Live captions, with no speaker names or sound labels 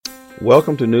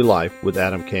Welcome to New Life with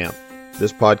Adam Camp.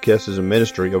 This podcast is a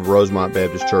ministry of Rosemont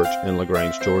Baptist Church in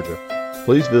LaGrange, Georgia.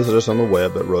 Please visit us on the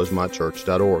web at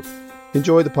rosemontchurch.org.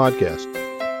 Enjoy the podcast.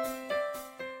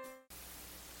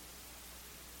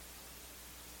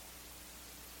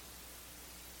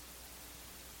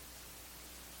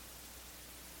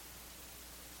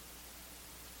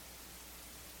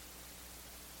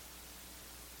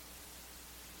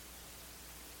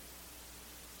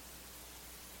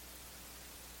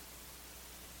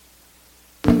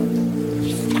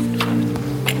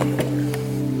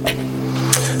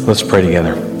 Let's pray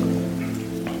together.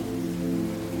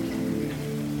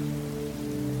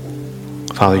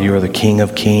 Father, you are the King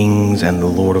of Kings and the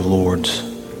Lord of Lords.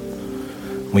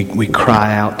 We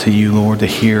cry out to you, Lord, to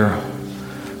hear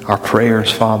our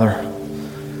prayers, Father,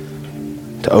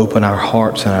 to open our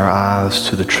hearts and our eyes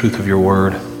to the truth of your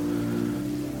word.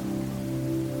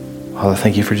 Father,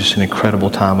 thank you for just an incredible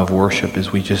time of worship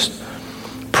as we just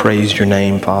praise your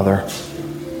name, Father.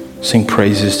 Sing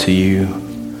praises to you.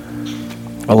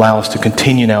 Allow us to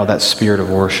continue now that spirit of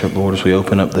worship, Lord, as we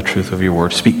open up the truth of your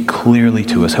word. Speak clearly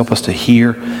to us. Help us to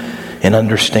hear and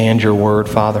understand your word,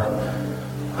 Father.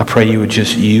 I pray you would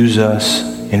just use us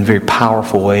in very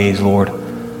powerful ways, Lord.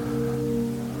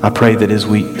 I pray that as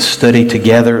we study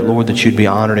together, Lord, that you'd be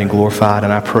honored and glorified.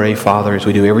 And I pray, Father, as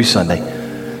we do every Sunday,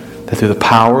 that through the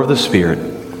power of the Spirit,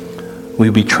 we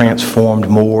will be transformed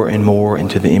more and more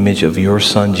into the image of your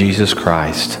Son, Jesus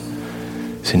Christ.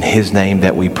 It's in his name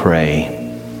that we pray.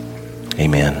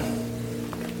 Amen.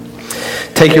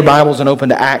 Take your Bibles and open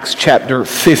to Acts chapter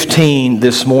 15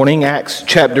 this morning. Acts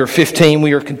chapter 15.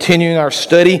 We are continuing our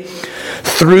study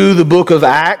through the book of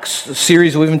Acts, a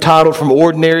series we've entitled From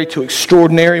Ordinary to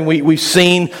Extraordinary. And we've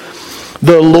seen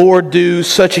the Lord do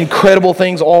such incredible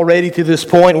things already to this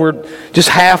point. We're just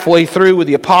halfway through with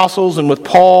the apostles and with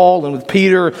Paul and with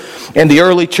Peter and the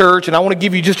early church. And I want to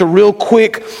give you just a real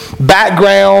quick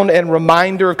background and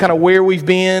reminder of kind of where we've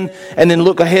been, and then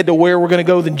look ahead to where we're going to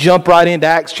go, then jump right into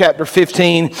Acts chapter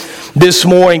 15 this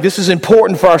morning. This is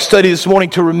important for our study this morning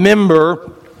to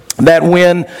remember that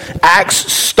when Acts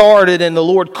started and the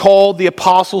Lord called the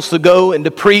apostles to go and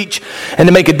to preach and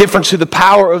to make a difference through the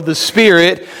power of the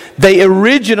Spirit, they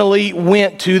originally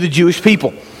went to the Jewish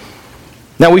people.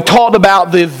 Now, we talked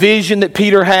about the vision that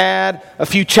Peter had a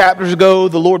few chapters ago.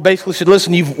 The Lord basically said,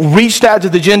 listen, you've reached out to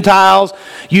the Gentiles.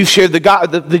 You've shared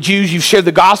the Jews. You've shared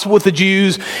the gospel with the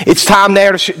Jews. It's time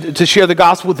now to share the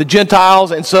gospel with the Gentiles.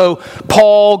 And so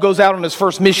Paul goes out on his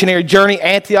first missionary journey.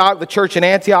 Antioch, the church in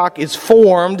Antioch, is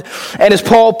formed. And as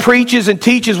Paul preaches and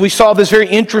teaches, we saw this very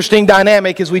interesting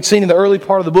dynamic as we'd seen in the early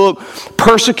part of the book.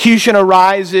 Persecution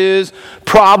arises.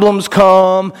 Problems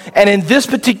come. And in this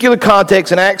particular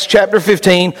context, in Acts chapter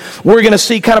 15, we're going to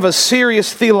see kind of a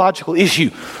serious theological issue.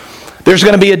 There's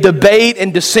going to be a debate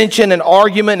and dissension and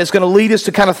argument. It's going to lead us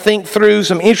to kind of think through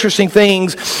some interesting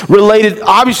things related,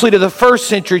 obviously, to the first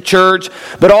century church,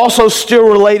 but also still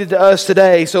related to us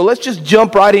today. So let's just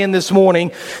jump right in this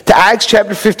morning to Acts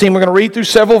chapter 15. We're going to read through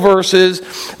several verses,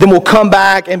 then we'll come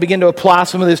back and begin to apply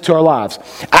some of this to our lives.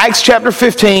 Acts chapter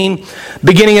 15,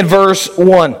 beginning in verse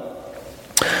 1.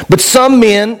 But some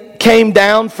men came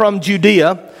down from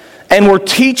Judea and were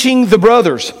teaching the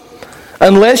brothers,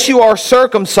 unless you are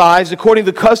circumcised according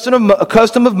to the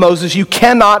custom of Moses, you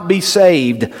cannot be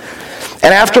saved. And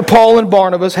after Paul and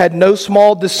Barnabas had no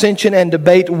small dissension and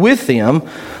debate with them,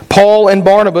 Paul and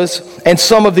Barnabas and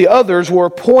some of the others were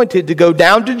appointed to go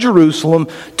down to Jerusalem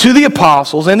to the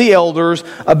apostles and the elders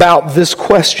about this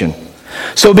question.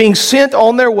 So being sent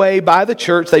on their way by the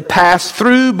church, they passed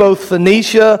through both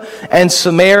Phoenicia and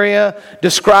Samaria,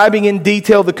 describing in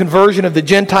detail the conversion of the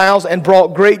Gentiles, and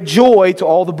brought great joy to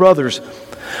all the brothers.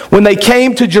 When they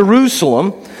came to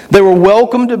Jerusalem, they were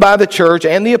welcomed by the church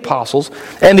and the apostles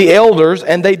and the elders,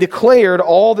 and they declared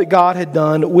all that God had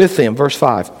done with them. Verse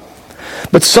 5.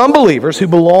 But some believers who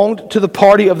belonged to the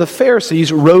party of the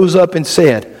Pharisees rose up and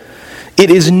said, it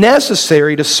is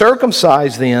necessary to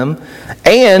circumcise them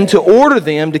and to order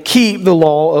them to keep the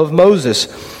law of Moses.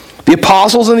 The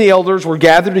apostles and the elders were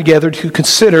gathered together to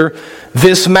consider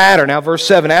this matter. Now, verse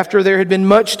 7, after there had been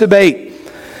much debate,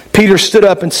 Peter stood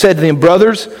up and said to them,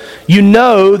 brothers, you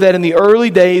know that in the early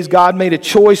days God made a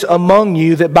choice among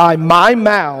you that by my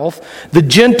mouth the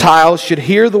Gentiles should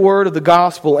hear the word of the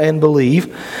gospel and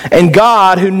believe. And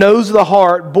God, who knows the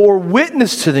heart, bore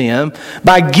witness to them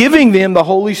by giving them the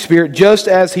Holy Spirit just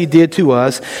as he did to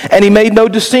us. And he made no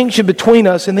distinction between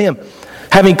us and them,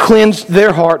 having cleansed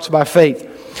their hearts by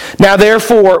faith. Now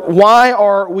therefore, why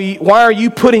are you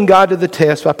putting God to the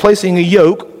test by placing a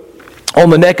yoke on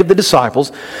the neck of the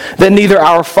disciples that neither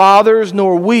our fathers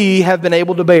nor we have been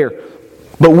able to bear?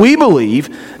 But we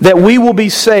believe that we will be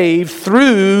saved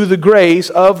through the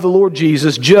grace of the Lord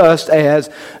Jesus just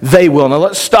as they will. Now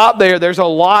let's stop there. There's a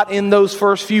lot in those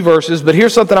first few verses, but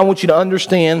here's something I want you to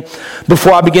understand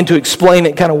before I begin to explain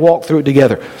it, kind of walk through it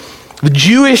together. The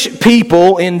Jewish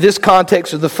people in this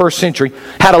context of the first century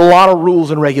had a lot of rules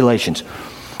and regulations.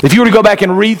 If you were to go back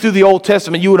and read through the Old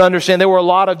Testament, you would understand there were a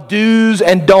lot of do's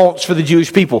and don'ts for the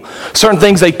Jewish people. Certain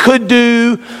things they could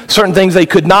do, certain things they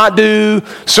could not do,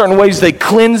 certain ways they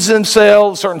cleansed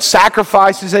themselves, certain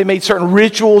sacrifices they made, certain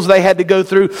rituals they had to go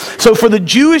through. So for the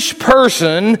Jewish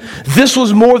person, this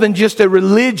was more than just a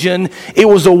religion. It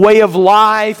was a way of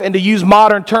life, and to use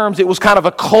modern terms, it was kind of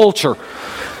a culture.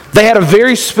 They had a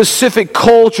very specific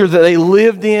culture that they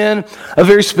lived in, a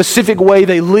very specific way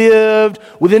they lived.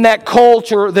 Within that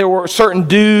culture, there were certain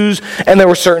do's and there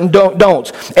were certain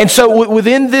don'ts. And so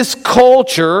within this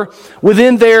culture,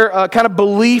 within their kind of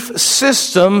belief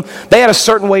system, they had a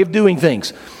certain way of doing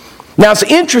things. Now, it's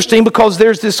interesting because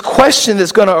there's this question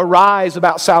that's going to arise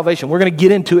about salvation. We're going to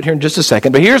get into it here in just a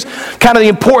second. But here's kind of the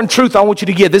important truth I want you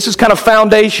to get. This is kind of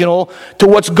foundational to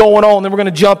what's going on. Then we're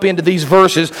going to jump into these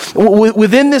verses.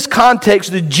 Within this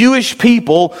context, the Jewish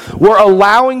people were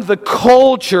allowing the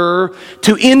culture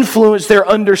to influence their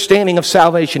understanding of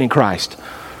salvation in Christ.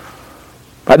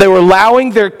 They were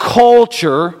allowing their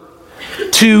culture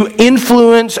to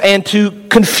influence and to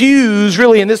confuse,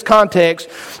 really in this context,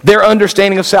 their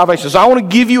understanding of salvation. So I want to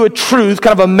give you a truth,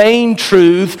 kind of a main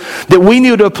truth that we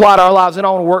need to apply to our lives, and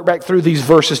I want to work back through these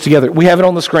verses together. We have it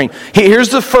on the screen. Here's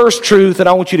the first truth that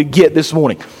I want you to get this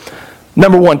morning.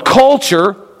 Number one,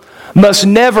 culture must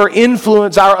never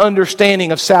influence our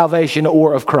understanding of salvation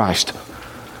or of Christ.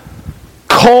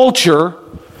 Culture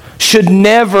should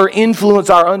never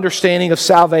influence our understanding of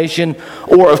salvation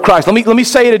or of Christ. Let me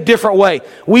say it a different way.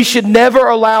 We should never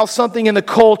allow something in the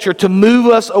culture to move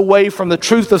us away from the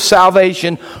truth of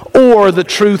salvation or the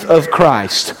truth of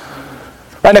Christ.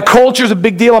 Right, now, culture is a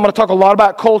big deal. I'm going to talk a lot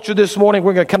about culture this morning.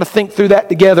 We're going to kind of think through that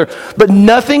together. But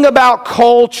nothing about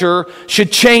culture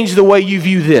should change the way you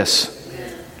view this.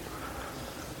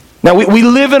 Now, we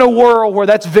live in a world where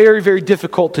that's very, very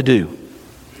difficult to do.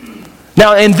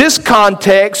 Now, in this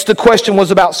context, the question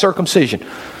was about circumcision.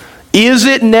 Is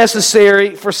it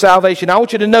necessary for salvation? I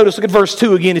want you to notice, look at verse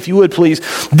 2 again, if you would, please.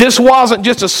 This wasn't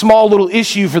just a small little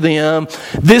issue for them.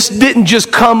 This didn't just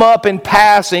come up in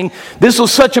passing. This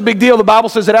was such a big deal. The Bible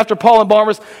says that after Paul and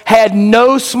Barnabas had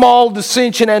no small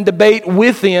dissension and debate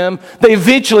with them, they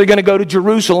eventually are going to go to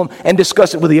Jerusalem and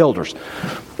discuss it with the elders.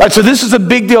 Right, so this is a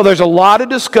big deal. There's a lot of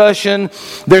discussion.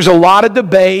 There's a lot of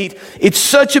debate. It's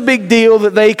such a big deal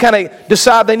that they kind of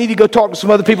decide they need to go talk to some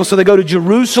other people. So they go to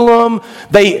Jerusalem.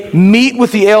 They meet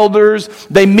with the elders.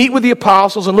 They meet with the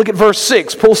apostles. And look at verse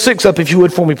 6. Pull 6 up if you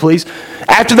would for me, please.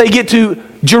 After they get to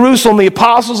Jerusalem, the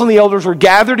apostles and the elders were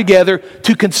gathered together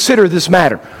to consider this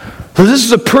matter. So this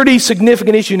is a pretty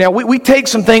significant issue. Now, we take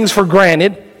some things for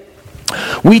granted.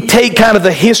 We take kind of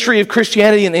the history of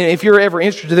Christianity, and if you're ever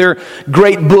interested, there are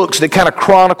great books that kind of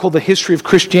chronicle the history of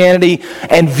Christianity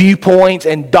and viewpoints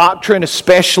and doctrine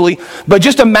especially. But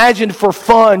just imagine for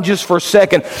fun, just for a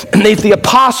second, if the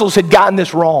apostles had gotten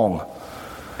this wrong.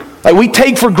 Like, we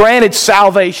take for granted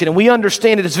salvation, and we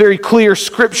understand it is very clear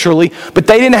scripturally, but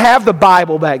they didn't have the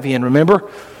Bible back then, remember?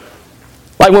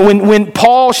 Like when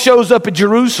Paul shows up at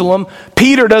Jerusalem,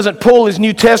 Peter doesn't pull his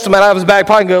New Testament out of his back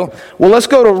pocket and go, well, let's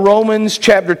go to Romans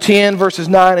chapter 10, verses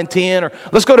 9 and 10, or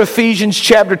let's go to Ephesians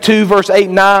chapter 2, verse 8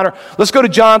 and 9, or let's go to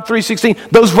John 3:16.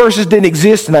 Those verses didn't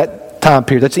exist in that time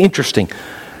period. That's interesting.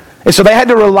 And so they had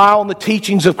to rely on the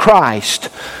teachings of Christ.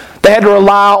 They had to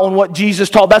rely on what Jesus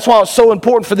taught. That's why it's so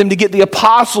important for them to get the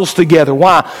apostles together.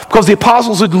 Why? Because the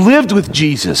apostles had lived with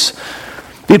Jesus.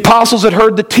 The apostles had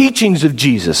heard the teachings of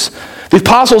Jesus. The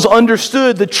apostles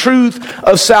understood the truth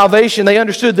of salvation. They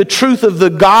understood the truth of the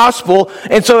gospel.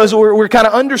 And so as we're kind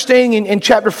of understanding in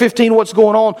chapter 15 what's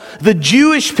going on, the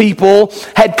Jewish people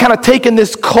had kind of taken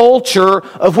this culture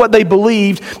of what they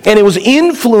believed, and it was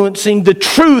influencing the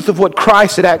truth of what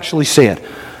Christ had actually said.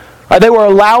 They were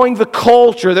allowing the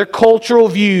culture, their cultural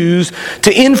views,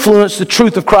 to influence the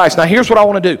truth of Christ. Now here's what I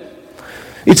want to do.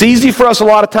 It's easy for us a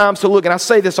lot of times to look, and I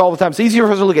say this all the time, it's easy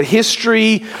for us to look at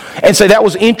history and say that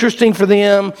was interesting for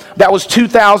them, that was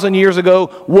 2,000 years ago.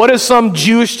 What does some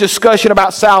Jewish discussion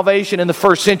about salvation in the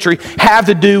first century have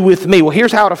to do with me? Well,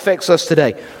 here's how it affects us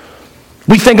today.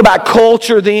 We think about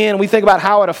culture then, we think about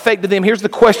how it affected them. Here's the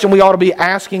question we ought to be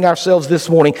asking ourselves this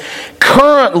morning.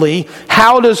 Currently,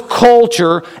 how does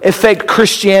culture affect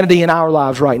Christianity in our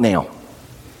lives right now?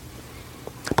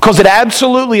 Because it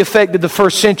absolutely affected the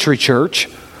first century church.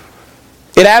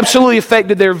 It absolutely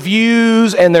affected their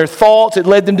views and their thoughts. It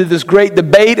led them to this great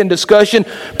debate and discussion.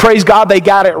 Praise God, they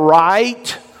got it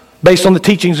right based on the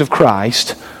teachings of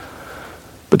Christ.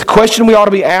 But the question we ought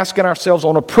to be asking ourselves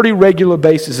on a pretty regular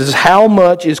basis is, how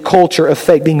much is culture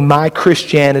affecting my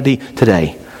Christianity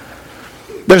today?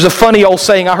 There's a funny old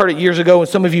saying, I heard it years ago, and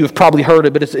some of you have probably heard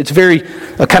it, but it's very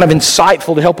kind of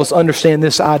insightful to help us understand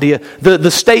this idea.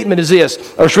 The statement is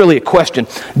this, or it's really a question.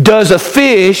 Does a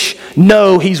fish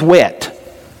know he's wet?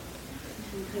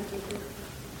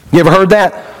 You ever heard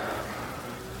that?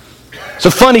 It's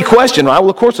a funny question, right? Well,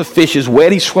 of course a fish is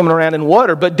wet. He's swimming around in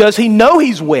water. But does he know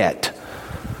he's wet?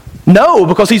 No,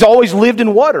 because he's always lived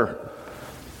in water.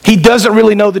 He doesn't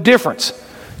really know the difference.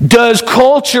 Does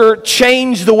culture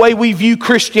change the way we view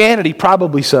Christianity?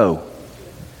 Probably so.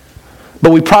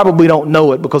 But we probably don't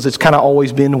know it because it's kind of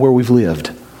always been where we've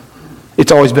lived.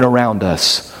 It's always been around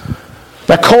us.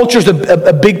 Now, culture is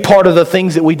a big part of the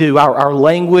things that we do. Our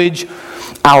language,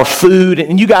 our food,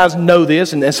 and you guys know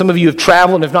this, and some of you have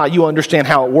traveled, and if not, you understand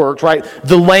how it works, right?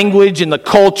 The language and the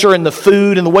culture and the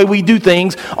food and the way we do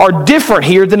things are different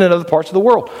here than in other parts of the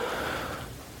world.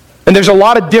 And there's a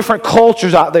lot of different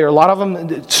cultures out there. A lot of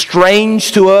them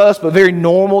strange to us, but very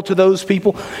normal to those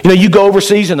people. You know, you go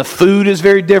overseas and the food is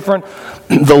very different.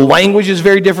 The language is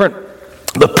very different.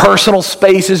 The personal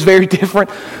space is very different.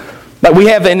 Like we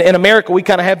have in America, we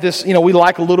kind of have this, we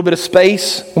like a little bit of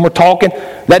space when we're talking.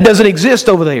 That doesn't exist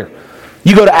over there.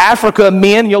 You go to Africa,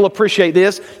 men, you'll appreciate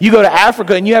this. You go to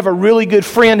Africa and you have a really good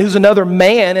friend who's another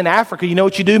man in Africa. You know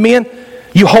what you do, men?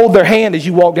 You hold their hand as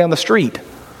you walk down the street.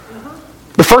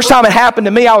 The first time it happened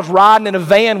to me, I was riding in a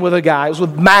van with a guy. It was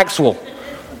with Maxwell.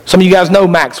 Some of you guys know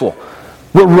Maxwell.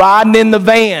 We're riding in the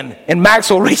van, and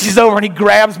Maxwell reaches over and he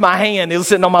grabs my hand. He was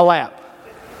sitting on my lap.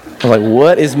 I was like,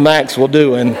 what is Maxwell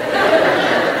doing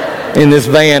in this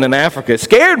van in Africa? It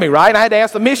scared me, right? I had to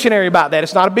ask the missionary about that.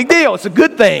 It's not a big deal. It's a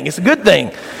good thing. It's a good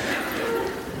thing.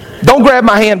 Don't grab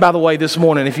my hand, by the way, this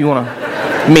morning if you want to.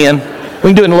 Men. We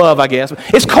can do it in love, I guess.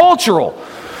 It's cultural.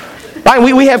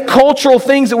 Right? We have cultural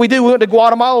things that we do. We went to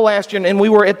Guatemala last year, and we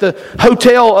were at the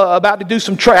hotel about to do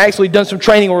some actually done some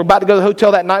training. We were about to go to the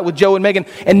hotel that night with Joe and Megan,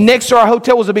 and next to our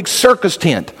hotel was a big circus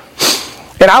tent.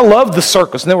 And I loved the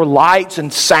circus, and there were lights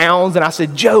and sounds, and I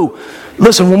said, Joe,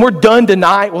 listen, when we're done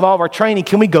tonight with all of our training,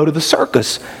 can we go to the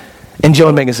circus? And Joe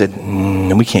and Megan said,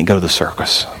 we can't go to the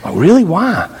circus. I'm like, really?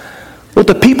 Why? Well,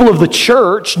 the people of the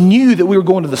church knew that we were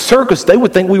going to the circus. They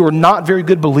would think we were not very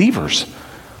good believers.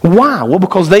 Why? Well,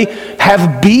 because they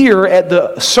have beer at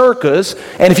the circus,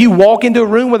 and if you walk into a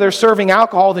room where they're serving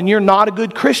alcohol, then you're not a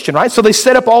good Christian, right? So they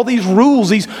set up all these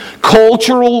rules, these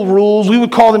cultural rules. We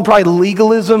would call them probably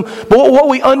legalism. But what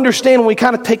we understand when we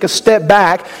kind of take a step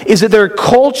back is that there are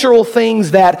cultural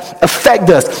things that affect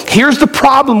us. Here's the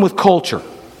problem with culture.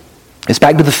 It's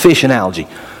back to the fish analogy.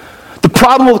 The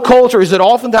problem with culture is that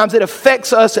oftentimes it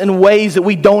affects us in ways that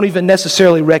we don't even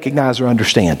necessarily recognize or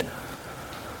understand.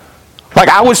 Like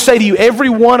I would say to you, every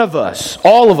one of us,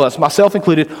 all of us, myself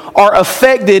included, are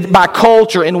affected by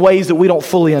culture in ways that we don't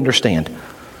fully understand.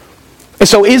 And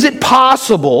so is it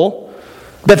possible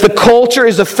that the culture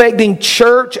is affecting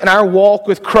church and our walk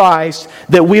with Christ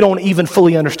that we don't even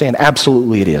fully understand?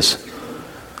 Absolutely it is.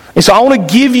 And so I want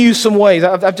to give you some ways.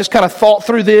 I've just kind of thought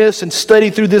through this and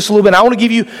studied through this a little bit. I want to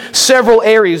give you several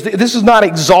areas. This is not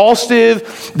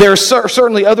exhaustive. There are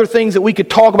certainly other things that we could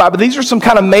talk about, but these are some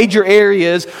kind of major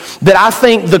areas that I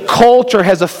think the culture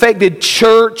has affected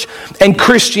church and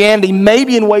Christianity,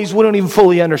 maybe in ways we don't even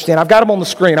fully understand. I've got them on the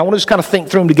screen. I want to just kind of think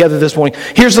through them together this morning.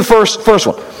 Here's the first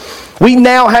one. We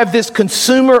now have this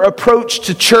consumer approach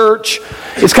to church.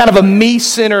 It's kind of a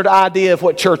me-centered idea of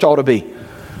what church ought to be.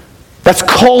 That's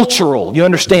cultural. You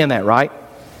understand that, right? All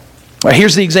right,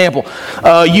 here's the example.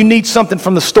 You need something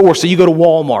from the store, so you go to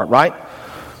Walmart, right?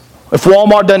 If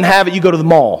Walmart doesn't have it, you go to the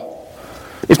mall.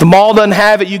 If the mall doesn't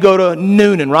have it, you go to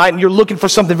Noonan, right? And you're looking for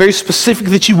something very specific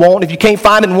that you want. If you can't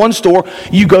find it in one store,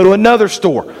 you go to another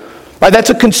store. Right?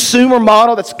 That's a consumer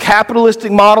model. That's a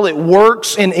capitalistic model. It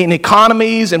works in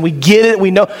economies, and we get it. We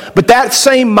know. But that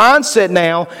same mindset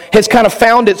now has kind of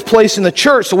found its place in the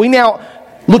church. So we now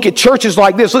look at churches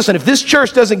like this. Listen, if this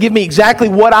church doesn't give me exactly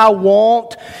what I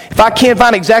want, if I can't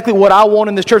find exactly what I want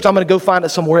in this church, I'm going to go find it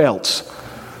somewhere else.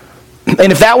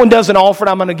 And if that one doesn't offer it,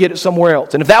 I'm going to get it somewhere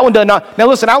else. And if that one does not... Now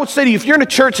listen, I would say to you, if you're in a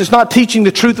church that's not teaching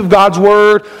the truth of God's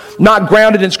Word, not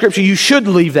grounded in Scripture, you should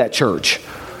leave that church.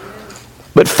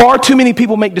 But far too many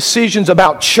people make decisions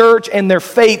about church and their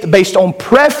faith based on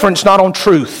preference, not on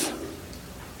truth.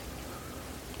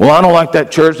 Well, I don't like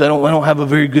that church. They don't have a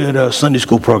very good Sunday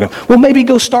school program. Well, maybe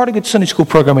go start a good Sunday school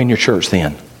program in your church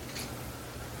then.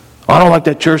 I don't like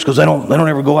that church because they don't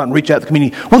ever go out and reach out to the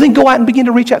community. Well, then go out and begin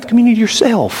to reach out to the community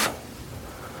yourself.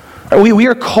 We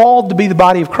are called to be the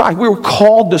body of Christ. We were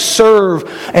called to serve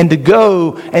and to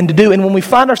go and to do. And when we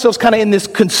find ourselves kind of in this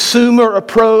consumer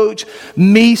approach,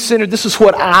 me-centered, this is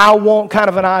what I want kind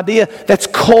of an idea, that's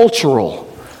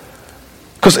cultural.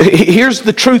 Because here's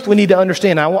the truth we need to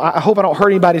understand. I hope I don't hurt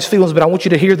anybody's feelings, but I want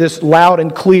you to hear this loud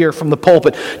and clear from the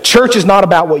pulpit. Church is not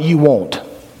about what you want.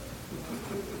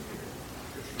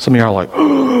 Some of y'all are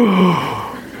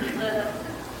like,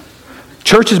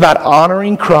 Church is about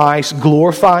honoring Christ,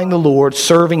 glorifying the Lord,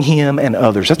 serving Him and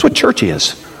others. That's what church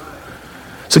is.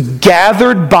 It's a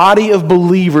gathered body of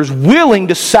believers willing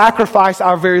to sacrifice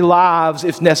our very lives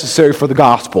if necessary for the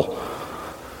gospel.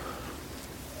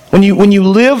 When you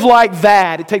live like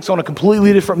that, it takes on a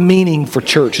completely different meaning for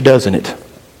church, doesn't it?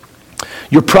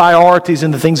 Your priorities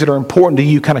and the things that are important to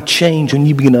you kind of change when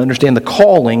you begin to understand the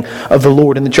calling of the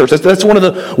Lord in the church. That's one of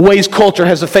the ways culture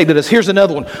has affected us. Here's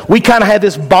another one. We kind of have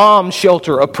this bomb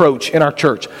shelter approach in our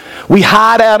church. We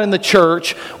hide out in the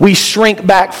church. We shrink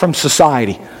back from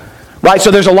society. Right?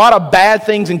 So there's a lot of bad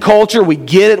things in culture. We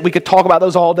get it. We could talk about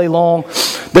those all day long.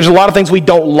 There's a lot of things we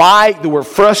don't like, that we're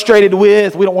frustrated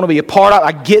with. We don't want to be a part of.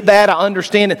 I get that. I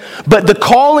understand it. But the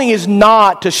calling is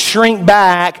not to shrink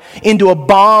back into a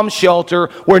bomb shelter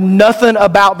where nothing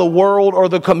about the world or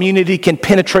the community can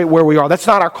penetrate where we are. That's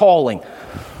not our calling.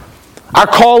 Our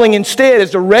calling instead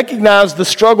is to recognize the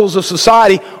struggles of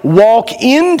society, walk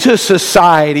into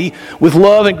society with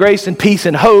love and grace and peace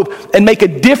and hope, and make a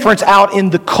difference out in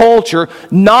the culture,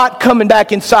 not coming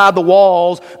back inside the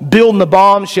walls, building the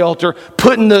bomb shelter,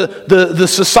 putting the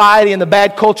society and the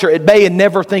bad culture at bay and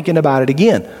never thinking about it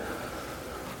again.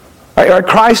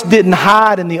 Christ didn't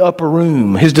hide in the upper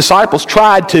room. His disciples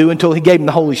tried to until He gave them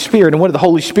the Holy Spirit. And what did the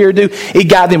Holy Spirit do? He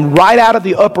got them right out of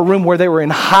the upper room where they were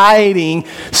in hiding,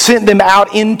 sent them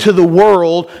out into the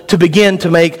world to begin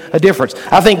to make a difference.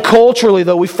 I think culturally,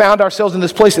 though, we found ourselves in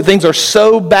this place that things are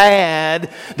so bad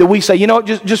that we say, you know what,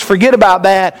 just forget about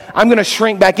that. I'm going to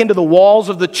shrink back into the walls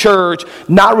of the church,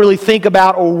 not really think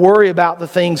about or worry about the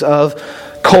things of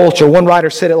culture. One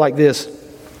writer said it like this: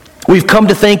 we've come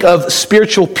to think of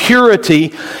spiritual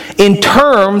purity in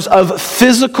terms of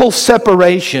physical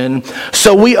separation,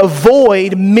 so we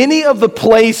avoid many of the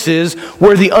places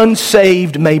where the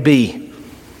unsaved may be.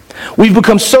 We've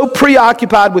become so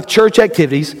preoccupied with church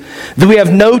activities that we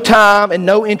have no time and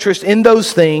no interest in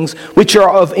those things which are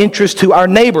of interest to our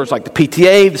neighbors, like the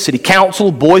PTA, the city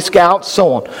council, Boy Scouts,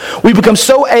 so on. We've become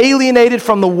so alienated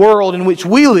from the world in which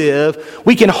we live,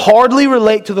 we can hardly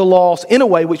relate to the lost in a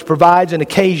way which provides an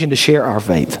occasion to share our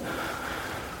faith.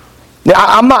 Now,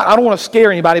 I don't want to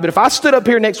scare anybody, but if I stood up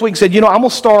here next week and said, you know, I'm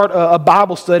going to start a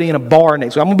Bible study in a bar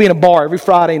next week. I'm going to be in a bar every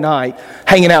Friday night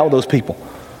hanging out with those people.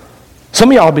 Some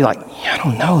of y'all will be like, yeah, I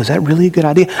don't know, is that really a good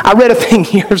idea? I read a thing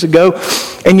years ago,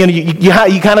 and you kind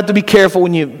of have to be careful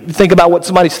when you think about what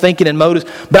somebody's thinking and motives.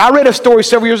 But I read a story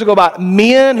several years ago about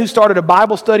men who started a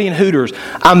Bible study in Hooters.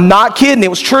 I'm not kidding, it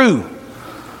was true.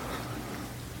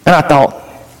 And I thought,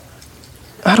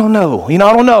 I don't know. I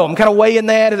don't know. I'm kind of weighing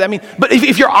that. But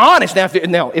if you're honest,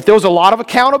 if there was a lot of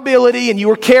accountability and you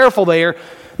were careful there,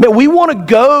 man, we want to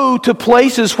go to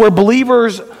places where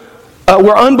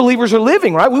where unbelievers are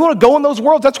living, right? We want to go in those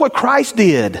worlds. That's what Christ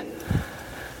did.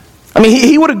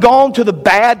 He would have gone to the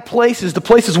bad places, the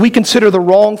places we consider the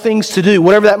wrong things to do,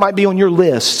 whatever that might be on your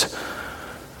list.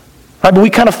 Right? But we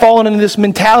kind of fallen into this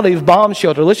mentality of bomb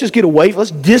shelter. Let's just get away.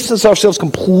 Let's distance ourselves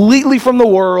completely from the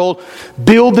world,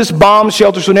 build this bomb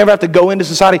shelter so we never have to go into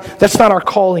society. That's not our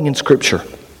calling in Scripture.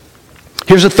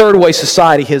 Here's a third way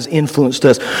society has influenced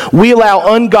us. We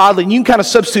allow ungodly, and you can kind of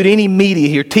substitute any media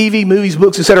here, TV, movies,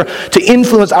 books, etc., to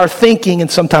influence our thinking and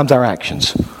sometimes our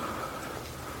actions.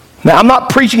 Now, I'm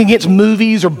not preaching against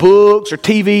movies or books or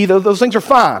TV. Those things are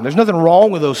fine. There's nothing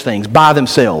wrong with those things by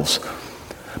themselves.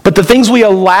 But the things we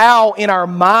allow in our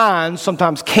minds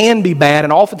sometimes can be bad,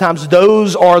 and oftentimes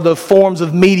those are the forms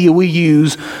of media we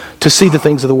use to see the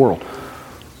things of the world.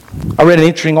 I read an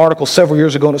interesting article several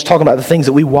years ago, and it's talking about the things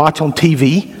that we watch on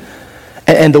TV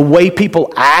and the way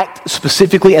people act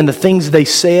specifically and the things they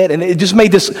said. And it just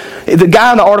made this, the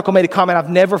guy in the article made a comment I've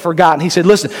never forgotten. He said,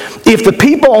 listen, if the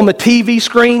people on the TV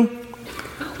screen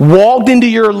walked into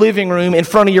your living room in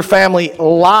front of your family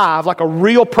live, like a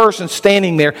real person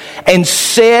standing there, and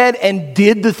said and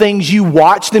did the things you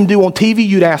watched them do on TV,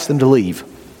 you'd ask them to leave.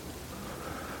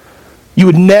 You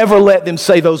would never let them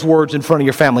say those words in front of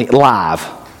your family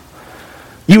live.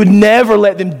 You would never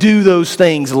let them do those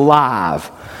things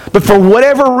live. But for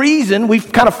whatever reason,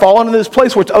 we've kind of fallen into this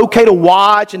place where it's okay to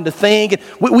watch and to think.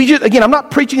 We just, again, I'm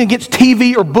not preaching against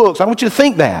TV or books. I don't want you to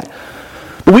think that.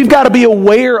 But we've got to be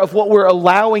aware of what we're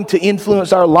allowing to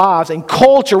influence our lives, and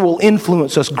culture will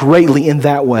influence us greatly in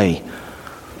that way.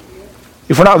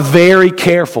 If we're not very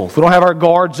careful, if we don't have our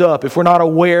guards up, if we're not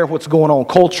aware of what's going on,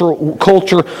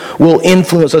 culture will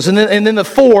influence us. And then the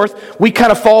fourth, we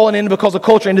kind of fallen into, because of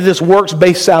culture, into this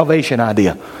works-based salvation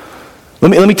idea.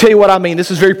 Let me tell you what I mean. This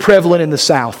is very prevalent in the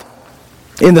South.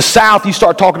 In the South, you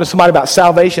start talking to somebody about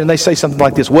salvation, and they say something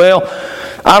like this: well,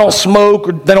 I don't smoke,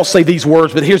 or they don't say these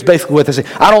words, but here's basically what they say.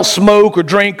 I don't smoke or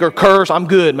drink or curse. I'm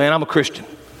good, man. I'm a Christian.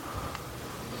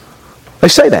 They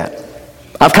say that.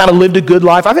 I've kind of lived a good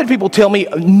life. I've had people tell me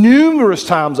numerous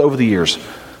times over the years,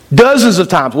 dozens of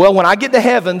times, well, when I get to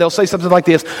heaven, they'll say something like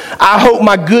this: I hope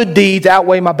my good deeds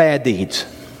outweigh my bad deeds.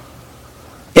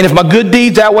 And if my good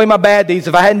deeds outweigh my bad deeds,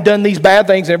 if I hadn't done these bad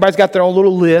things, everybody's got their own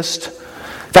little list.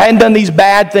 If I hadn't done these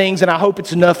bad things, and I hope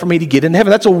it's enough for me to get into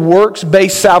heaven. That's a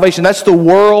works-based salvation. That's the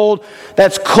world,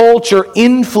 that's culture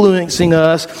influencing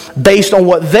us based on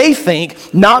what they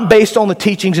think, not based on the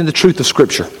teachings and the truth of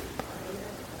Scripture.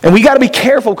 And we got to be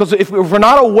careful, because if we're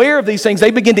not aware of these things,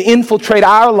 they begin to infiltrate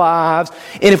our lives.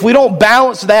 And if we don't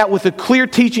balance that with the clear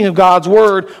teaching of God's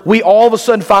Word, we all of a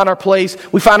sudden find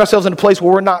ourselves in a place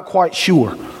where we're not quite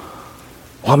sure.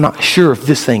 Well, I'm not sure if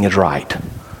this thing is right.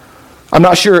 I'm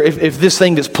not sure if this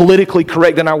thing that's politically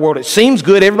correct in our world, it seems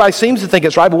good, everybody seems to think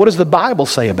it's right, but what does the Bible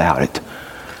say about it?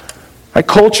 Right?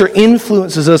 Culture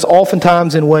influences us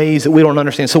oftentimes in ways that we don't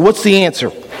understand. So what's the answer?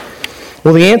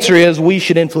 Well, the answer is we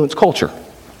should influence culture.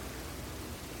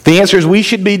 The answer is we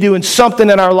should be doing something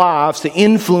in our lives to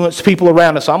influence people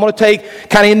around us. So I'm going to take,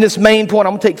 kind of in this main point,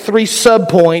 I'm going to take 3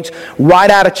 sub-points right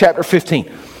out of chapter 15.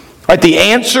 Right, the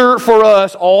answer for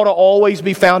us ought to always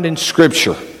be found in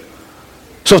Scripture.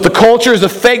 So if the culture is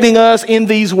affecting us in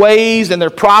these ways, and there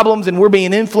are problems, and we're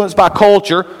being influenced by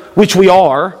culture, which we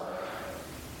are,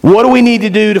 what do we need to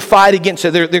do to fight against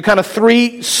it? There are kind of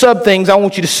 3 sub-things I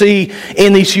want you to see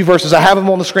in these few verses. I have them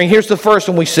on the screen. Here's the first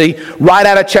one we see right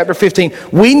out of chapter 15.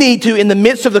 We need to, in the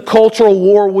midst of the cultural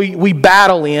war we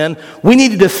battle in, we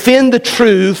need to defend the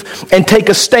truth and take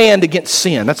a stand against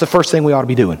sin. That's the first thing we ought to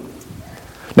be doing.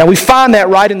 Now we find that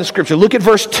right in the Scripture. Look at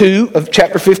verse 2 of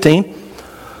chapter 15.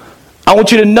 I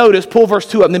want you to notice, pull verse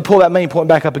 2 up and then pull that main point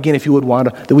back up again if you would, Wanda,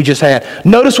 that we just had.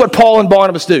 Notice what Paul and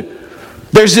Barnabas do.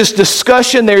 There's this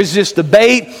discussion, there's this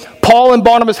debate. Paul and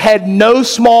Barnabas had no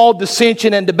small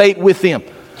dissension and debate with them.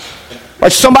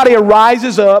 Like somebody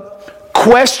arises up,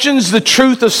 questions the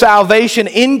truth of salvation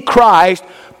in Christ.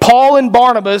 Paul and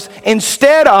Barnabas,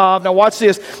 instead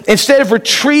of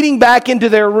retreating back into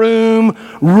their room,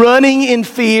 running in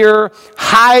fear,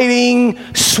 hiding,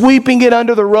 sweeping it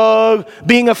under the rug,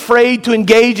 being afraid to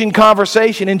engage in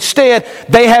conversation, instead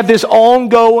they have this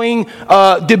ongoing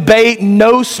debate,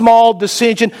 no small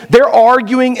dissension. They're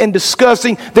arguing and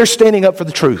discussing. They're standing up for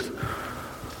the truth.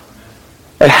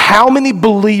 And how many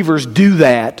believers do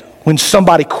that when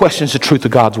somebody questions the truth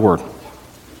of God's Word?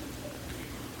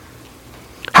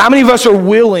 How many of us are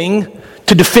willing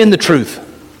to defend the truth,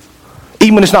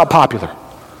 even when it's not popular?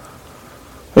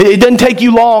 It doesn't take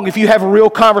you long if you have real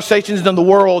conversations in the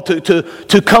world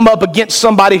to come up against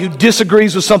somebody who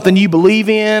disagrees with something you believe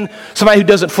in, somebody who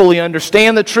doesn't fully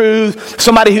understand the truth,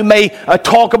 somebody who may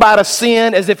talk about a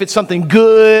sin as if it's something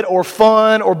good or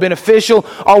fun or beneficial.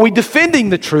 Are we defending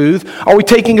the truth? Are we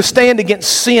taking a stand against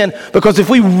sin? Because if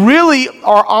we really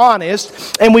are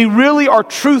honest and we really are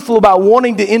truthful about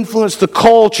wanting to influence the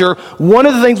culture, one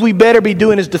of the things we better be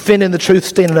doing is defending the truth,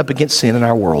 standing up against sin in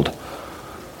our world.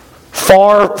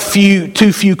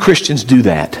 Too few Christians do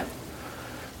that.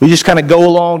 We just kind of go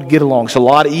along to get along. It's a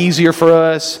lot easier for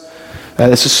us.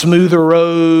 It's a smoother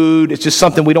road. It's just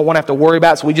something we don't want to have to worry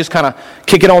about. So we just kind of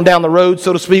kick it on down the road,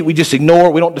 so to speak. We just ignore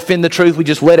it. We don't defend the truth. We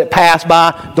just let it pass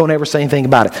by. Don't ever say anything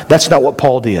about it. That's not what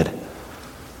Paul did.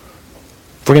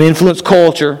 If we're going to influence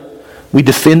culture, we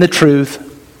defend the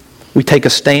truth. We take a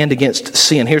stand against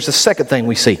sin. Here's the second thing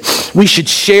we see. We should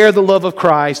share the love of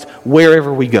Christ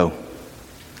wherever we go.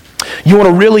 You want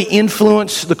to really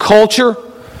influence the culture?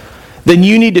 Then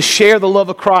you need to share the love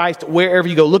of Christ wherever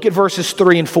you go. Look at verses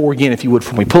 3 and 4 again, if you would,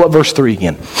 for me. Pull up verse 3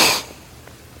 again.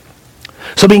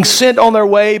 So being sent on their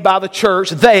way by the church,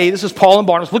 this is Paul and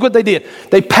Barnabas, look what they did.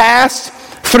 They passed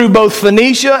through both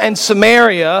Phoenicia and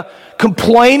Samaria,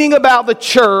 complaining about the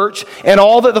church and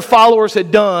all that the followers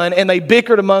had done, and they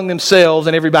bickered among themselves,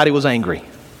 and everybody was angry.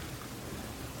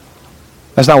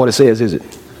 That's not what it says, is it?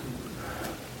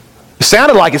 It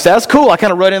sounded like it. That's cool. I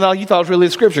kind of wrote in, you thought it was really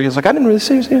the Scripture. It's like, I didn't really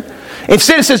see it here.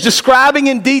 Instead it says, describing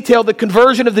in detail the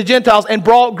conversion of the Gentiles, and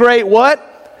brought great what?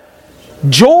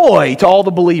 Joy to all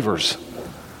the believers.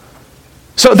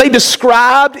 So they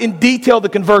described in detail the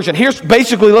conversion. Here's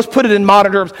basically, let's put it in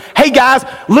modern terms. Hey guys,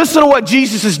 listen to what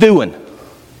Jesus is doing.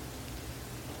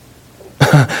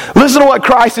 Listen to what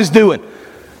Christ is doing.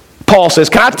 Paul says,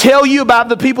 can I tell you about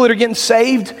the people that are getting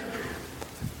saved?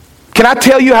 Can I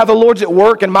tell you how the Lord's at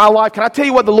work in my life? Can I tell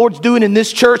you what the Lord's doing in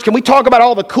this church? Can we talk about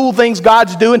all the cool things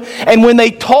God's doing? And when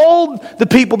they told the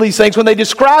people these things, when they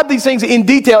described these things in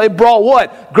detail, it brought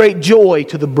what? Great joy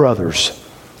to the brothers.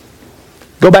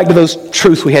 Go back to those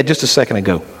truths we had just a second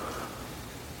ago.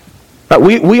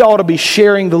 We ought to be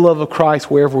sharing the love of Christ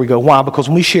wherever we go. Why? Because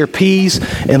when we share peace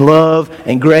and love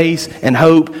and grace and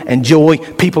hope and joy,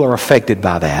 people are affected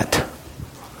by that.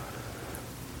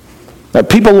 Now,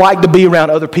 people like to be around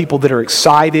other people that are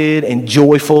excited and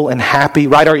joyful and happy,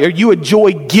 right? Are you a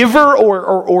joy giver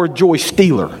or a joy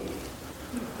stealer?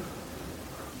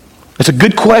 It's a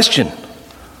good question.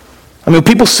 I mean, when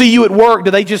people see you at work,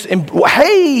 do they just,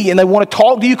 hey, and they want to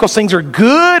talk to you because things are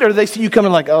good? Or do they see you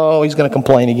coming like, oh, he's going to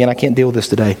complain again. I can't deal with this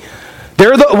today.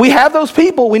 We have those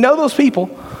people. We know those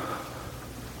people.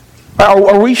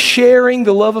 Are we sharing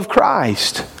the love of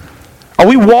Christ? Are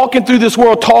we walking through this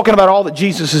world talking about all that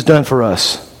Jesus has done for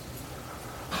us?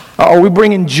 Are we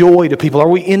bringing joy to people? Are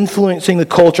we influencing the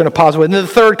culture in a positive way? And then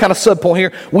the third kind of subpoint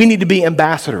here, we need to be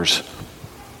ambassadors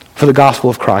for the gospel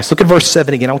of Christ. Look at verse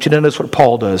 7 again. I want you to notice what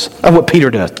Paul does, and what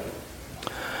Peter does.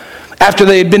 After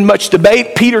there had been much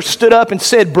debate, Peter stood up and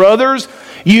said, brothers,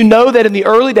 you know that in the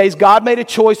early days God made a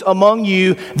choice among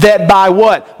you that by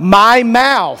what? My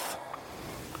mouth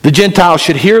the Gentiles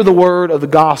should hear the word of the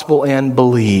gospel and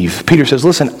believe. Peter says,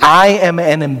 listen, I am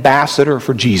an ambassador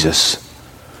for Jesus.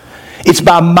 It's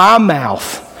by my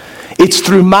mouth. It's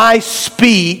through my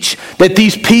speech that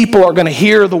these people are going to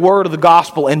hear the word of the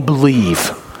gospel and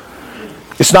believe.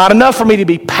 It's not enough for me to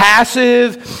be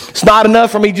passive. It's not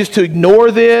enough for me just to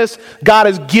ignore this. God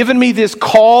has given me this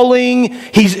calling.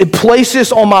 He's placed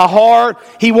this on my heart.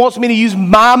 He wants me to use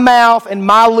my mouth and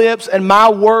my lips and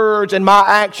my words and my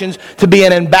actions to be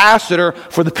an ambassador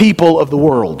for the people of the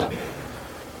world.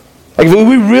 Like, if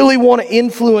we really want to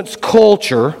influence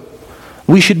culture,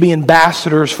 we should be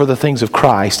ambassadors for the things of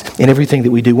Christ in everything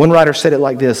that we do. One writer said it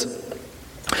like this: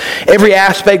 every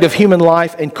aspect of human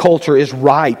life and culture is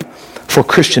ripe for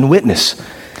Christian witness.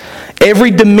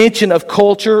 Every dimension of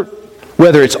culture,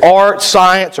 whether it's art,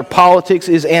 science, or politics,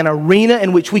 is an arena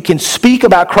in which we can speak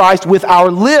about Christ with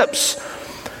our lips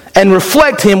and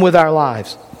reflect Him with our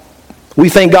lives. We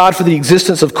thank God for the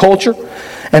existence of culture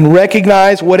and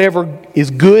recognize whatever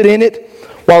is good in it,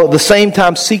 while at the same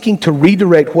time seeking to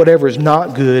redirect whatever is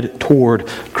not good toward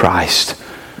Christ.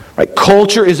 Right?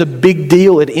 Culture is a big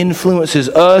deal. It influences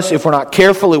us. If we're not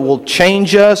careful, it will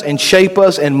change us and shape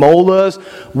us and mold us.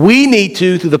 We need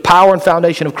to, through the power and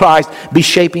foundation of Christ, be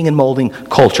shaping and molding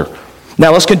culture.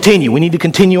 Now let's continue. We need to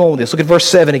continue on with this. Look at verse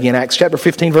 7 again, Acts chapter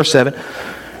 15, verse 7.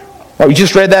 We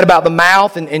just read that about the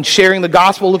mouth and sharing the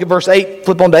gospel. Look at verse 8,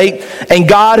 flip on to 8. And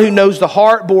God, who knows the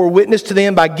heart, bore witness to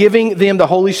them by giving them the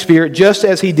Holy Spirit, just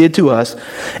as He did to us.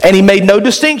 And He made no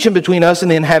distinction between us and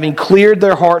them, having cleared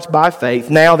their hearts by faith.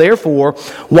 Now, therefore,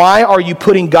 why are you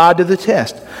putting God to the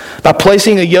test? By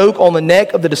placing a yoke on the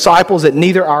neck of the disciples that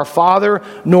neither our father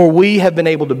nor we have been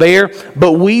able to bear.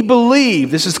 But we believe,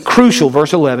 this is crucial,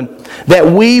 verse 11, that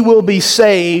we will be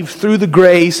saved through the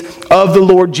grace of the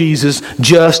Lord Jesus,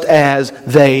 just as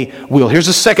they will. Here's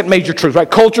the second major truth, right?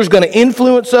 Culture is going to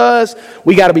influence us.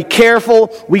 We got to be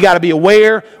careful. We got to be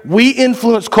aware. We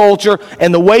influence culture,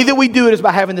 and the way that we do it is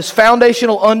by having this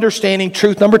foundational understanding.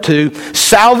 Truth number 2,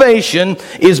 salvation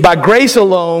is by grace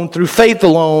alone, through faith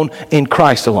alone, in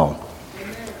Christ alone.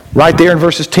 Right there in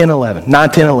verses 9,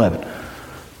 10, 11.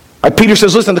 Right, Peter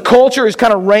says, listen, the culture is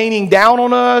kind of raining down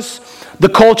on us. The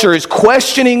culture is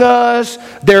questioning us.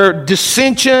 They're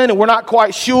dissension, and we're not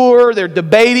quite sure. They're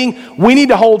debating. We need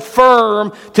to hold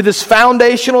firm to this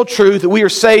foundational truth that we are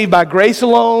saved by grace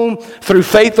alone, through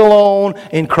faith alone,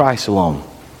 in Christ alone.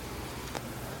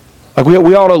 Like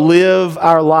we ought to live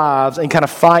our lives and kind of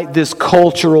fight this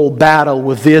cultural battle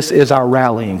with this as our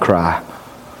rallying cry.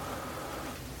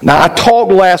 Now, I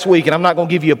talked last week, and I'm not going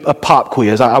to give you a pop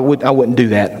quiz. I wouldn't do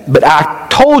that. But I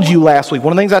told you last week,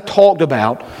 one of the things I talked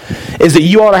about is that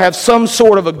you ought to have some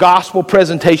sort of a gospel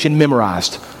presentation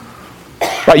memorized.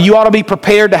 Right? You ought to be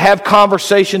prepared to have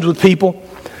conversations with people.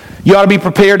 You ought to be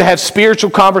prepared to have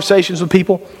spiritual conversations with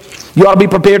people. You ought to be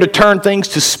prepared to turn things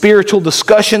to spiritual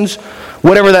discussions,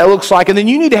 whatever that looks like. And then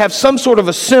you need to have some sort of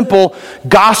a simple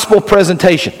gospel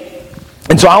presentation.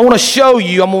 And so I want to show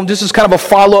you, this is kind of a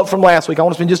follow-up from last week. I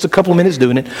want to spend just a couple of minutes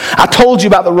doing it. I told you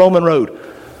about the Roman road.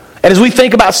 And as we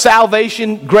think about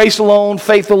salvation, grace alone,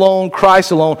 faith alone,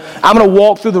 Christ alone, I'm going to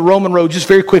walk through the Roman road just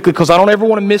very quickly because I don't ever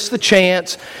want to miss the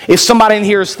chance. If somebody in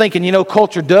here is thinking,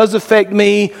 culture does affect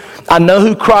me, I know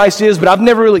who Christ is, but I've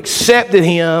never really accepted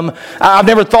Him. I've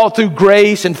never thought through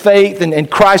grace and faith and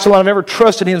Christ alone. I've never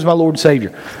trusted Him as my Lord and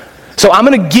Savior. So I'm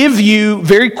going to give you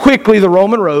very quickly the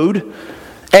Roman road.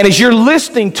 And as you're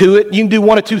listening to it, you can do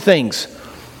one of two things.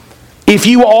 If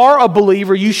you are a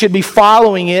believer, you should be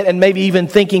following it and maybe even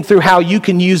thinking through how you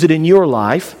can use it in your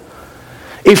life.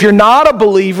 If you're not a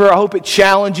believer, I hope it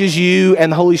challenges you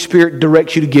and the Holy Spirit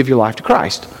directs you to give your life to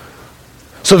Christ.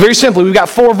 So very simply, we've got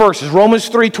 4 verses. Romans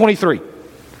 3:23.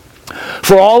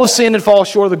 For all have sinned and fall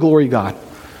short of the glory of God.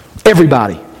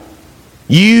 Everybody.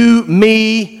 You,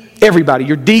 me, everybody.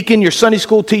 Your deacon, your Sunday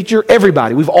school teacher,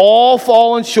 everybody. We've all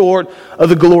fallen short of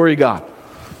the glory of God.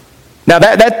 Now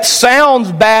that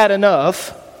sounds bad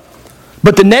enough,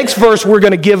 but the next verse we're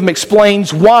going to give them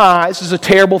explains why this is a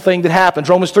terrible thing that happens.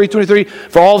 Romans 3:23,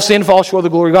 for all have sinned and fall short of the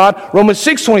glory of God. Romans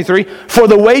 6:23, for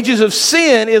the wages of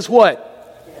sin is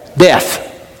what? Death.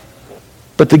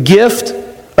 But the gift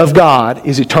of God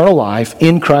is eternal life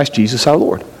in Christ Jesus our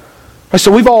Lord. Right,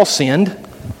 so we've all sinned.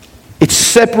 It's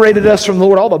separated us from the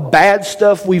Lord. All the bad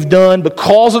stuff we've done,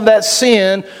 because of that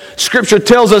sin, Scripture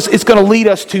tells us it's going to lead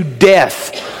us to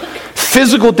death.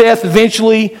 Physical death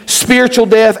eventually, spiritual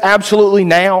death absolutely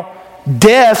now.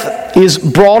 Death is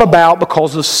brought about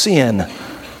because of sin.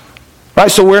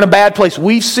 Right, so we're in a bad place.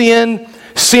 We've sinned.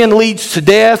 Sin leads to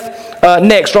death.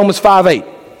 Next, Romans 5:8.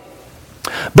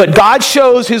 But God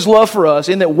shows His love for us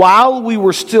in that while we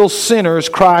were still sinners,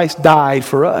 Christ died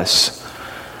for us.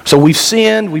 So we've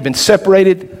sinned, we've been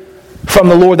separated from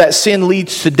the Lord. That sin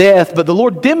leads to death, but the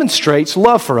Lord demonstrates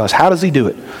love for us. How does He do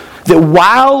it? That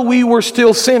while we were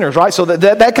still sinners, right? So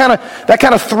that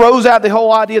kind of throws out the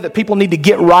whole idea that people need to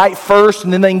get right first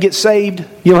and then they can get saved.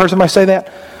 You ever heard somebody say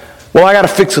that? Well, I got to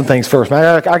fix some things first, man.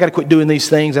 I got to quit doing these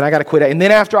things, and I got to quit. And then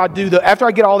after I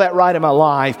get all that right in my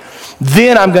life,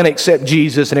 then I'm going to accept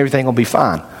Jesus, and everything will be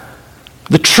fine.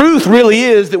 The truth really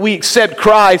is that we accept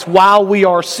Christ while we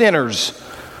are sinners.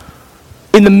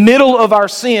 In the middle of our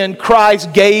sin,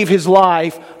 Christ gave His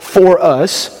life for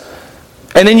us.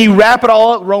 And then you wrap it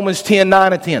all up, Romans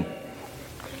 10:9 and 10.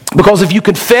 Because if you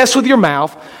confess with your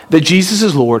mouth that Jesus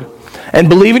is Lord, and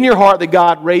believe in your heart that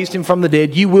God raised Him from the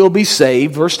dead, you will be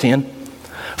saved. Verse 10.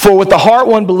 For with the heart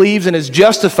one believes and is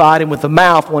justified, and with the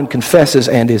mouth one confesses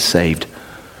and is saved.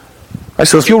 Right,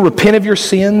 so if you'll repent of your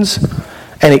sins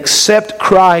and accept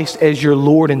Christ as your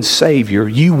Lord and Savior,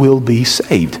 you will be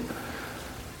saved.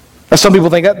 Now, some people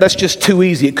think that's just too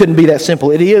easy. It couldn't be that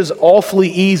simple. It is awfully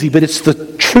easy, but it's the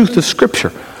truth of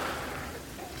Scripture.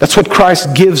 That's what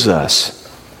Christ gives us.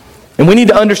 And we need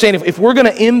to understand if we're going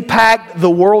to impact the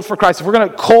world for Christ, if we're going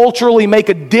to culturally make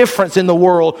a difference in the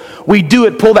world, we do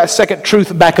it. Pull that second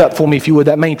truth back up for me, if you would,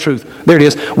 that main truth. There it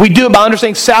is. We do it by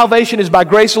understanding salvation is by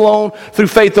grace alone, through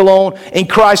faith alone, in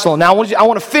Christ alone. Now, I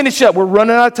want to finish up. We're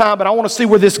running out of time, but I want to see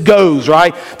where this goes,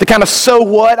 right? The kind of so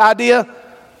what idea.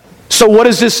 So what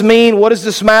does this mean? What does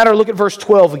this matter? Look at verse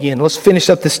 12 again. Let's finish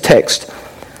up this text.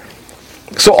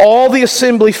 So all the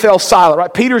assembly fell silent,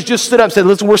 right? Peter's just stood up and said,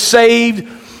 listen, we're saved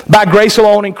by grace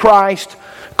alone in Christ.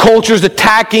 Culture's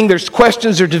attacking. There's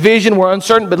questions. There's division. We're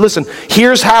uncertain. But listen,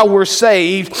 here's how we're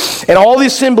saved. And all the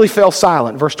assembly fell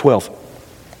silent. Verse 12.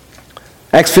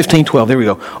 Acts 15:12. There we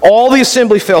go. All the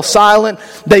assembly fell silent.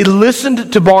 They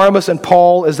listened to Barnabas and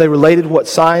Paul as they related what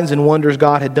signs and wonders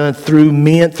God had done through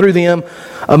them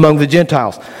among the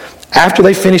Gentiles. After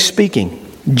they finished speaking,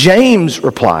 James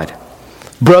replied,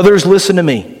 brothers, listen to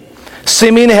me.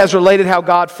 Simeon has related how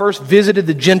God first visited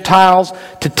the Gentiles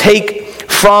to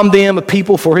take from them a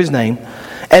people for His name.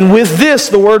 And with this,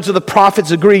 the words of the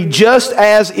prophets agree, just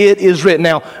as it is written.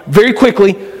 Now, very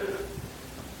quickly,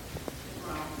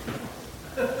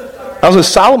 I was at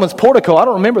Solomon's portico. I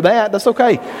don't remember that. That's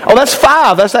okay. Oh, that's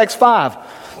 5. That's Acts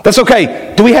 5. That's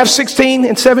okay. Do we have 16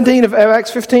 and 17 of Acts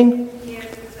 15?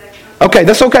 Okay,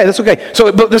 that's okay. That's okay.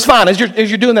 So, but that's fine. As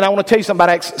you're doing that, I want to tell you something about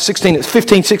Acts 16,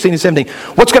 15, 16, and 17.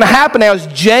 What's going to happen now is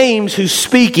James, who's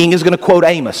speaking, is going to quote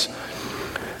Amos.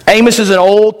 Amos is an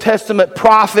Old Testament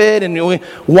prophet, and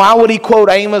why would he quote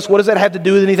Amos? What does that have to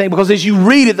do with anything? Because as you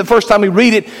read it, the first time you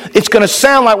read it, it's going to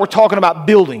sound like we're talking about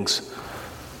buildings.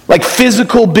 Like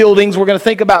physical buildings. We're going to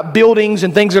think about buildings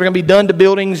and things that are going to be done to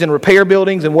buildings and repair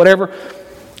buildings and whatever.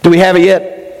 Do we have it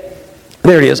yet?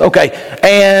 There it is. Okay.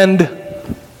 And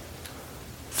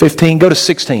 15, go to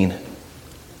 16.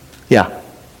 Yeah.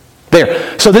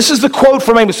 There. So this is the quote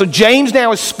from Amos. So James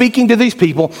now is speaking to these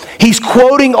people. He's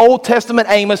quoting Old Testament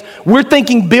Amos. We're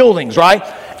thinking buildings, right?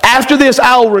 After this,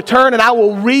 I will return and I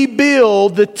will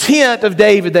rebuild the tent of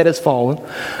David that has fallen.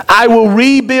 I will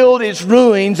rebuild its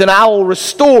ruins and I will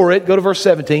restore it. Go to verse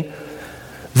 17.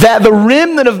 That the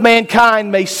remnant of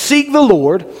mankind may seek the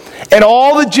Lord, and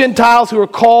all the Gentiles who are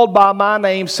called by my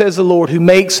name, says the Lord, who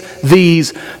makes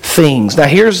these things. Now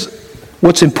here's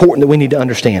what's important that we need to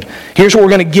understand. Here's what we're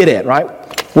going to get at, right?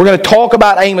 We're going to talk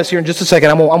about Amos here in just a second.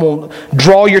 I'm going to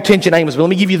draw your attention to Amos, but let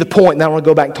me give you the point, and then I want to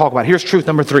go back and talk about it. Here's truth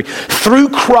number 3. Through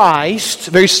Christ,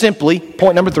 very simply,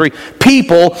 point number 3,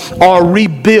 people are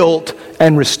rebuilt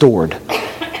and restored.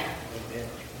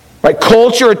 Right?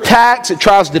 Culture attacks, it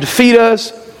tries to defeat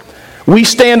us. We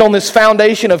stand on this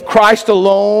foundation of Christ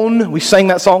alone. We sang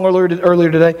that song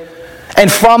earlier today.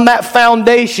 And from that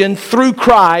foundation, through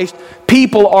Christ,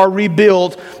 people are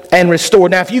rebuilt and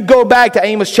restored. Now, if you go back to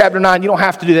Amos chapter 9, you don't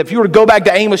have to do that. If you were to go back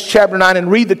to Amos chapter 9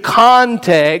 and read the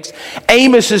context,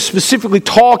 Amos is specifically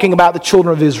talking about the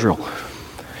children of Israel.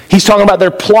 He's talking about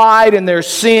their plight and their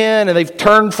sin, and they've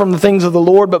turned from the things of the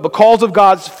Lord. But because of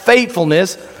God's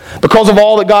faithfulness, because of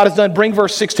all that God has done, bring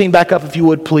verse 16 back up if you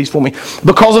would, please, for me.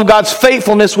 Because of God's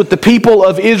faithfulness with the people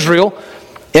of Israel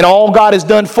and all God has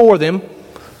done for them,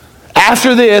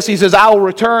 after this, he says, I will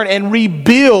return and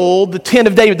rebuild the tent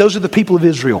of David. Those are the people of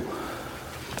Israel.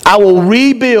 I will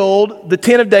rebuild the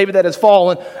tent of David that has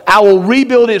fallen. I will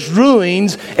rebuild its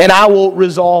ruins, and I will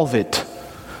resolve it.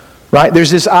 Right?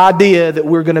 There's this idea that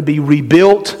we're going to be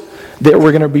rebuilt, that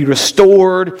we're going to be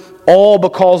restored, all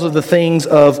because of the things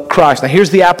of Christ. Now here's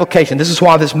the application. This is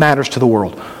why this matters to the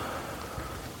world.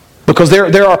 Because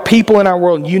there are people in our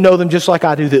world, and you know them just like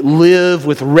I do, that live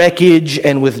with wreckage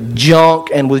and with junk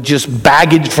and with just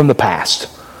baggage from the past.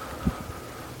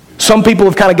 Some people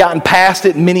have kind of gotten past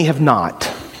it, and many have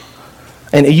not.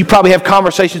 And you probably have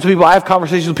conversations with people. I have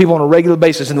conversations with people on a regular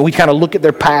basis, and we kind of look at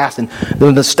their past and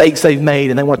the mistakes they've made,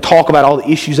 and they want to talk about all the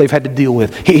issues they've had to deal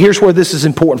with. Here's where this is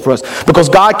important for us. Because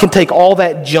God can take all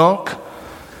that junk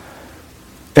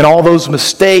and all those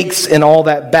mistakes and all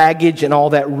that baggage and all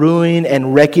that ruin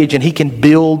and wreckage, and He can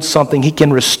build something. He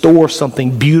can restore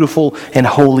something beautiful and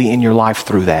holy in your life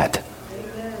through that.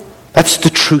 Amen. That's the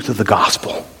truth of the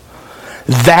gospel.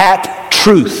 That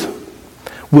truth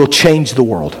will change the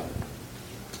world.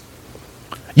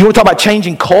 You want to talk about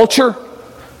changing culture?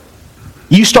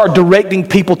 You start directing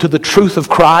people to the truth of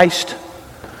Christ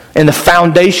and the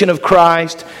foundation of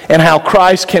Christ and how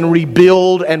Christ can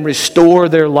rebuild and restore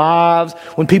their lives.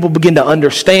 When people begin to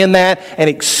understand that and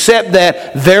accept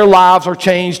that their lives are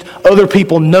changed, other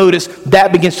people notice,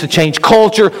 that begins to change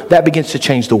culture, that begins to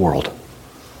change the world.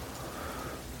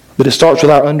 But it starts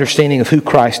with our understanding of who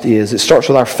Christ is. It starts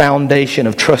with our foundation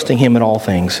of trusting Him in all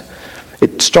things.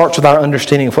 It starts with our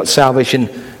understanding of what salvation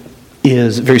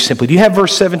is, very simply. Do you have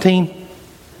verse 17?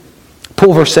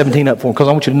 Pull verse 17 up for me, because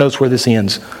I want you to notice where this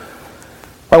ends.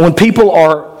 Right, when people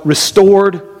are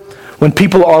restored, when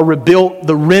people are rebuilt,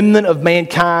 the remnant of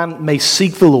mankind may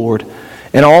seek the Lord,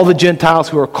 and all the Gentiles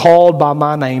who are called by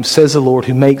my name, says the Lord,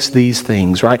 who makes these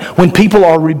things. Right? When people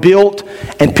are rebuilt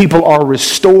and people are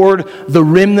restored, the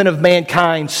remnant of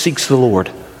mankind seeks the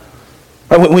Lord.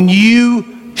 Right? When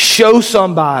you show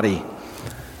somebody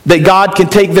that God can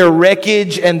take their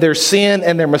wreckage and their sin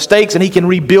and their mistakes and He can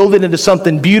rebuild it into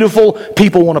something beautiful,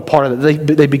 people want a part of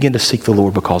it. They begin to seek the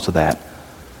Lord because of that.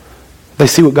 They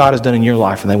see what God has done in your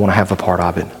life and they want to have a part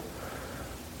of it.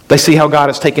 They see how God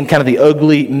has taken kind of the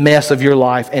ugly mess of your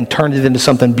life and turned it into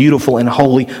something beautiful and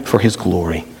holy for His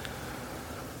glory.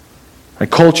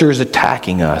 And culture is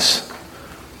attacking us.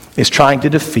 It's trying to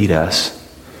defeat us.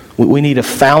 We need a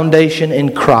foundation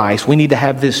in Christ. We need to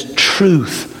have this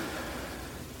truth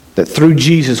that through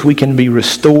Jesus we can be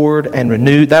restored and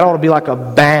renewed. That ought to be like a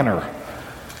banner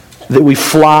that we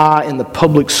fly in the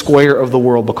public square of the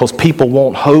world, because people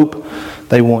want hope,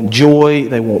 they want joy,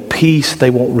 they want peace, they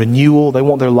want renewal, they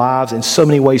want their lives in so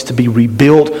many ways to be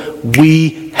rebuilt.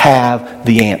 We have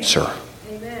the answer.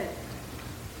 Amen.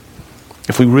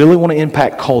 If we really want to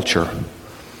impact culture,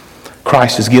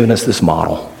 Christ has given us this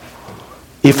model.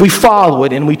 If we follow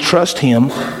it and we trust Him,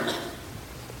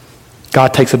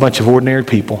 God takes a bunch of ordinary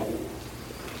people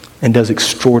and does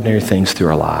extraordinary things through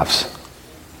our lives.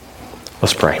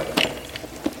 Let's pray.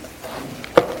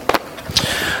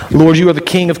 Lord, You are the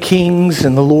King of kings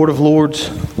and the Lord of lords,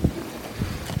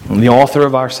 and the author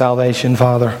of our salvation,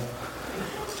 Father.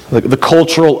 The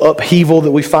cultural upheaval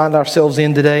that we find ourselves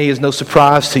in today is no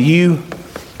surprise to You.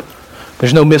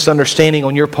 There's no misunderstanding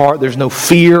on Your part. There's no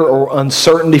fear or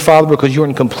uncertainty, Father, because You're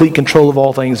in complete control of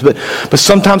all things. But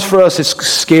sometimes for us it's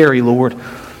scary, Lord.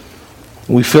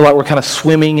 We feel like we're kind of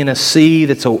swimming in a sea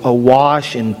that's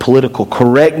awash in political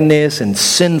correctness and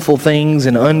sinful things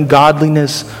and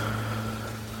ungodliness.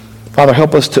 Father,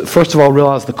 help us to, first of all,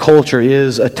 realize the culture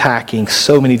is attacking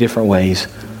so many different ways.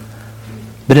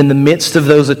 But in the midst of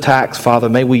those attacks, Father,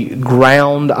 may we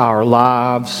ground our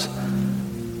lives,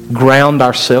 ground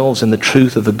ourselves in the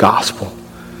truth of the gospel.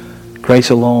 Grace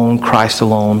alone, Christ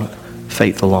alone,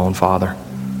 faith alone, Father.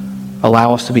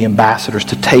 Allow us to be ambassadors,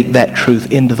 to take that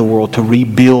truth into the world, to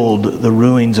rebuild the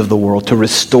ruins of the world, to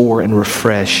restore and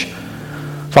refresh.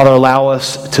 Father, allow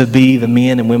us to be the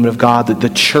men and women of God, that the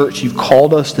church you've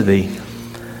called us to be.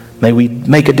 May we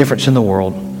make a difference in the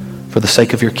world for the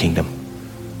sake of your kingdom.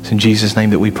 It's in Jesus'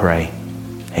 name that we pray.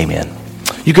 Amen.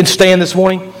 You can stand this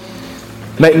morning.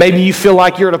 Maybe you feel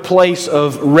like you're at a place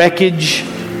of wreckage.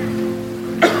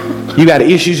 You got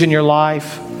issues in your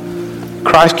life.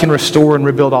 Christ can restore and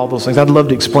rebuild all those things. I'd love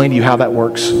to explain to you how that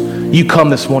works. You come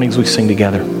this morning as we sing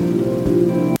together.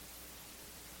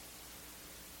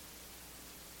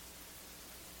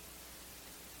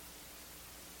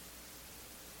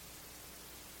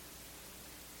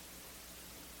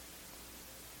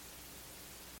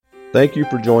 Thank you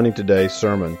for joining today's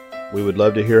sermon. We would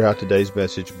love to hear how today's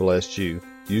message blessed you.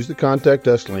 Use the Contact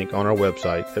Us link on our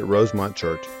website at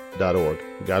rosemontchurch.org.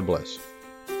 God bless.